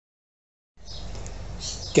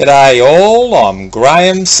G'day all, I'm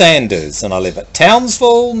Graham Sanders and I live at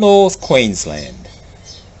Townsville, North Queensland.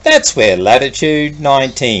 That's where latitude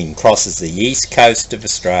 19 crosses the east coast of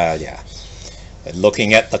Australia. We're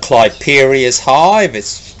looking at the Clypearis hive.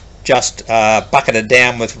 It's just bucketed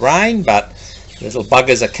down with rain, but little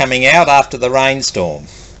buggers are coming out after the rainstorm.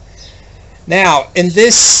 Now, in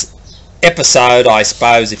this episode, I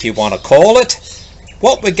suppose if you want to call it,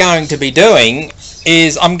 what we're going to be doing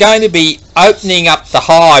is I'm going to be opening up the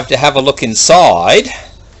hive to have a look inside,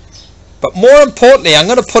 but more importantly I'm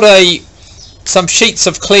going to put some sheets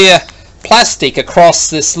of clear plastic across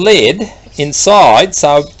this lid inside,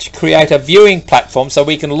 so to create a viewing platform so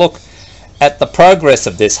we can look at the progress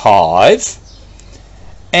of this hive.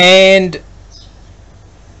 And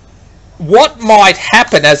what might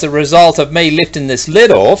happen as a result of me lifting this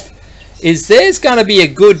lid off is there's going to be a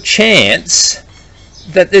good chance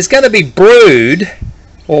that there's going to be brood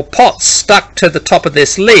or pots stuck to the top of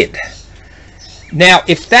this lid. Now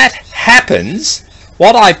if that happens,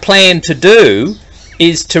 what I plan to do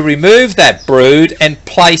is to remove that brood and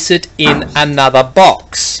place it in another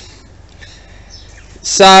box.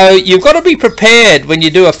 So you've got to be prepared when you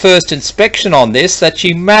do a first inspection on this that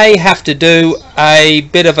you may have to do a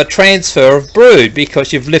bit of a transfer of brood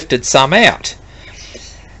because you've lifted some out.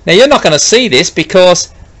 Now you're not going to see this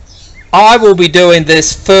because I will be doing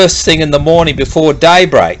this first thing in the morning before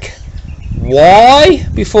daybreak. Why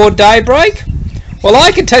before daybreak? Well,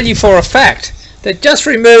 I can tell you for a fact that just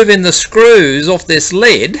removing the screws off this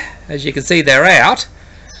lid, as you can see they're out,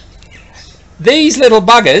 these little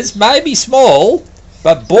buggers may be small,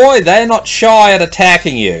 but boy, they're not shy at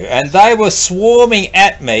attacking you, and they were swarming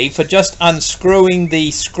at me for just unscrewing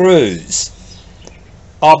the screws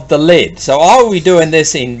of the lid. So I will be doing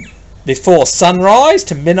this before sunrise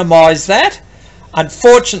to minimize that.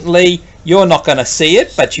 Unfortunately, you're not going to see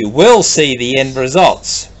it, but you will see the end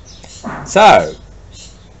results. So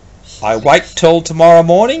I wait till tomorrow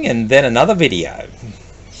morning and then another video.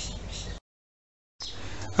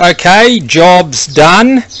 Okay, job's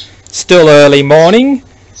done. Still early morning.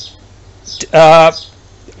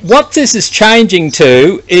 What this is changing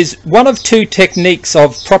to is one of two techniques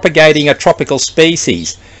of propagating a tropical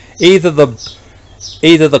species, either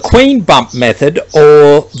the queen bump method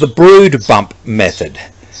or the brood bump method,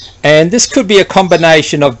 and this could be a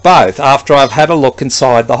combination of both after I've had a look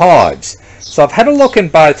inside the hives. So I've had a look in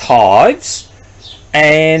both hives,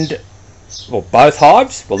 and both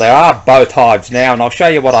hives, there are both hives now, and I'll show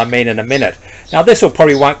you what I mean in a minute. Now this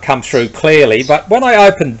probably won't come through clearly, but when I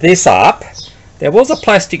opened this up there was a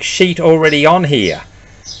plastic sheet already on here,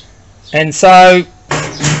 and so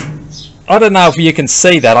I don't know if you can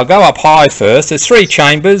see that. I'll go up high first. There's 3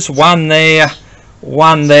 chambers, one there,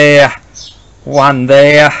 one there, one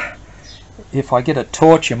there. If I get a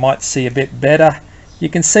torch you might see a bit better. You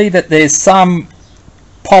can see that there's some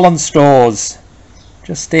pollen stores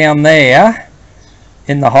just down there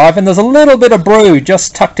in the hive, and there's a little bit of brood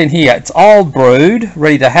just tucked in here. It's old brood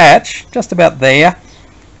ready to hatch, just about there.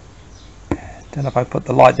 Don't know if I put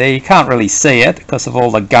the light there, you can't really see it because of all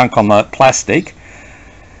the gunk on the plastic.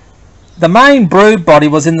 The main brood body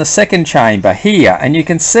was in the second chamber here, and you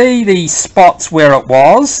can see the spots where it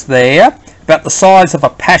was there, about the size of a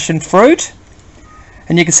passion fruit.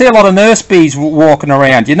 And you can see a lot of nurse bees walking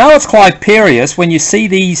around. You know it's Clypearis when you see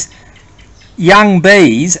these young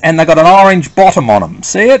bees and they've got an orange bottom on them.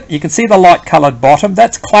 See it? You can see the light coloured bottom.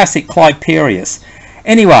 That's classic Clypearis.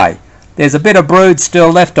 Anyway, there's a bit of brood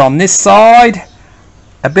still left on this side,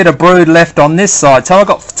 a bit of brood left on this side. So I've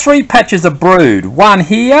got 3 patches of brood. One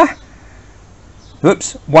here,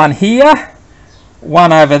 oops, one here,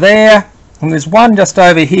 one over there, and there's one just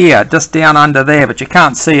over here, just down under there, but you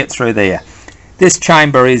can't see it through there. This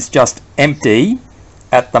chamber is just empty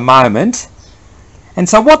at the moment. And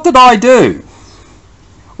so what did I do?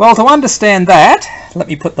 Well, to understand that, let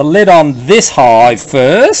me put the lid on this hive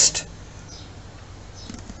first.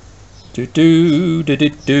 And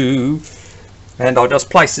I'll just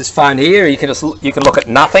place this phone here. You can look at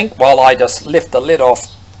nothing while I just lift the lid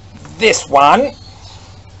off this one.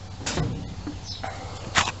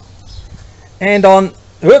 And on,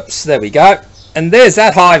 oops, there we go. And there's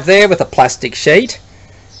that hive there with a plastic sheet.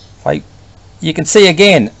 You can see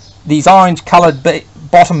again these orange coloured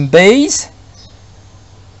bottom bees.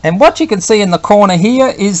 And what you can see in the corner here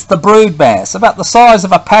is the brood mass, about the size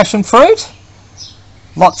of a passion fruit.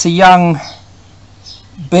 Lots of young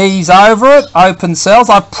bees over it, open cells.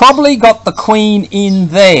 I've probably got the queen in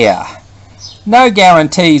there. No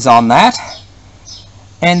guarantees on that.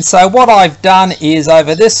 And so what I've done is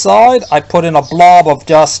over this side I put in a blob of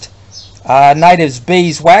just natives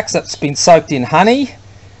beeswax that's been soaked in honey,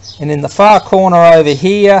 and in the far corner over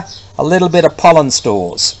here a little bit of pollen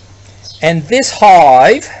stores. And this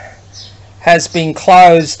hive has been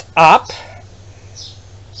closed up,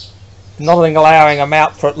 not allowing them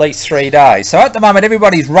out for at least 3 days. So at the moment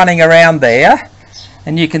everybody's running around there,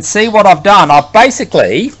 and you can see what I've done. I've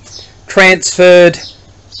basically transferred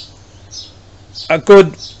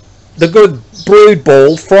the good brood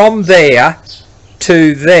ball from there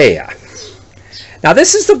to there. Now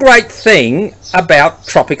this is the great thing about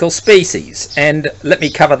tropical species, and let me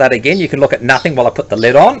cover that again. You can look at nothing while I put the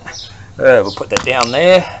lid on. We'll put that down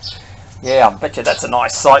there. Yeah, I bet you that's a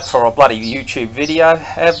nice sight for a bloody YouTube video.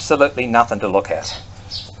 Absolutely nothing to look at.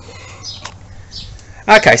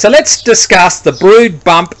 Okay, so let's discuss the brood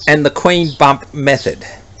bump and the queen bump method.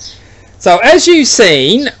 So as you've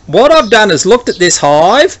seen, what I've done is looked at this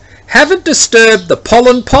hive, haven't disturbed the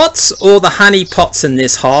pollen pots or the honey pots in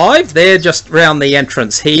this hive. They're just around the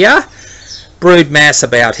entrance here, brood mass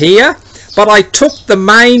about here. But I took the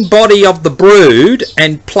main body of the brood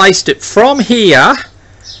and placed it from here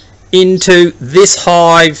into this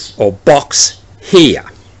hive or box here.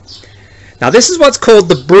 Now this is what's called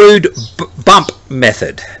the brood bump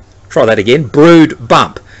method. Try that again, brood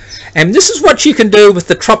bump. And this is what you can do with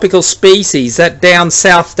the tropical species that down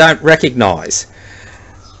south don't recognize.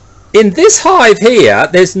 In this hive here,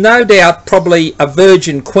 there's no doubt probably a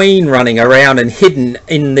virgin queen running around and hidden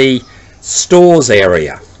in the stores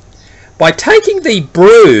area. By taking the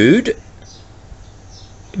brood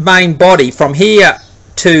main body from here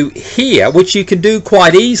to here, which you can do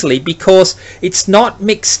quite easily because it's not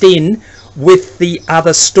mixed in with the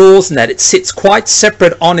other stores and that, it sits quite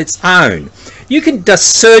separate on its own. You can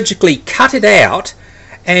just surgically cut it out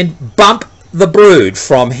and bump the brood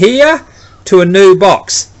from here to a new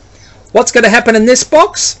box. What's going to happen in this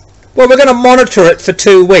box? Well, we're going to monitor it for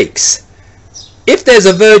 2 weeks. If there's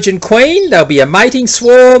a virgin queen, there'll be a mating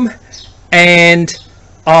swarm and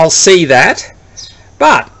I'll see that.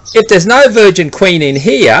 But if there's no virgin queen in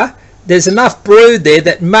here, there's enough brood there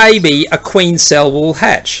that maybe a queen cell will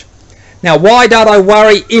hatch. Now, why don't I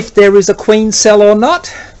worry if there is a queen cell or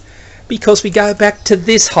not? Because we go back to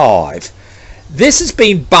this hive. This has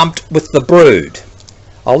been bumped with the brood.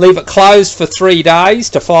 I'll leave it closed for 3 days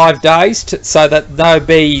to 5 days so that no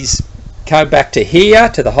bees go back to here,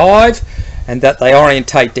 to the hive, and that they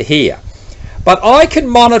orientate to here. But I can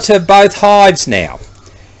monitor both hives now.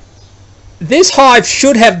 This hive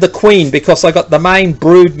should have the queen because I got the main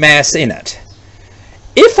brood mass in it.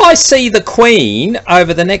 If I see the queen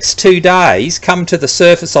over the next 2 days come to the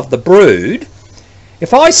surface of the brood,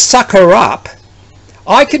 if I suck her up,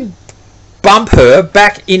 I can bump her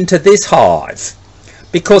back into this hive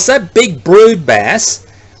because that big brood mass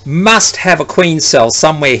must have a queen cell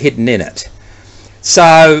somewhere hidden in it.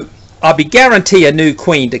 So I'll be guarantee a new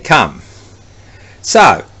queen to come.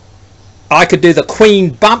 So I could do the queen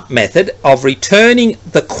bump method of returning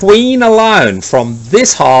the queen alone from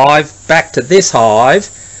this hive back to this hive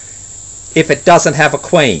if it doesn't have a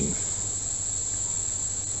queen.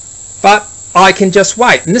 But I can just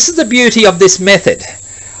wait, and this is the beauty of this method.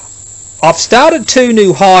 I've started 2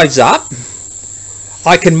 new hives up.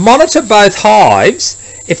 I can monitor both hives.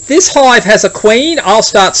 If this hive has a queen, I'll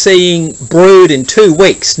start seeing brood in 2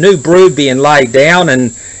 weeks, new brood being laid down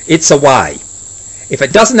and it's away. If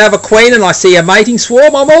it doesn't have a queen and I see a mating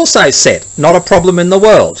swarm, I'm also set. Not a problem in the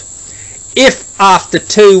world. If after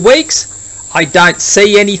 2 weeks I don't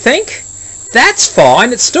see anything, that's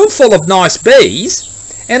fine. It's still full of nice bees.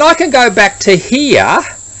 And I can go back to here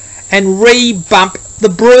and re-bump the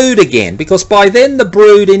brood again, because by then the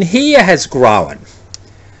brood in here has grown.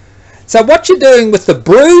 So what you're doing with the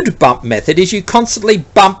brood bump method is you constantly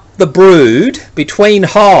bump the brood between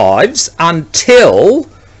hives until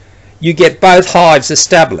you get both hives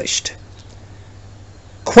established.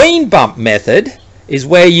 Queen bump method is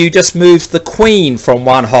where you just move the queen from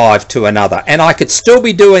one hive to another, and I could still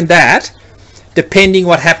be doing that depending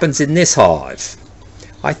what happens in this hive.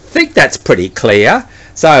 I think that's pretty clear.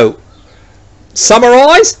 So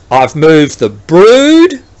summarize, I've moved the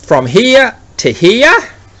brood from here to here.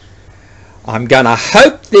 I'm going to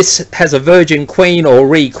hope this has a virgin queen or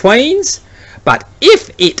re-queens, but if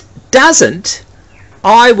it doesn't,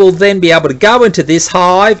 I will then be able to go into this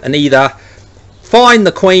hive and either find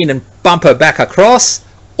the queen and bump her back across,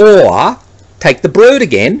 or take the brood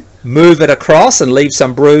again, move it across and leave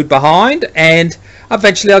some brood behind, and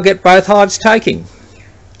eventually I'll get both hives taking.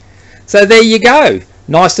 So there you go.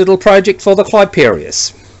 Nice little project for the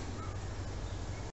Clypearis.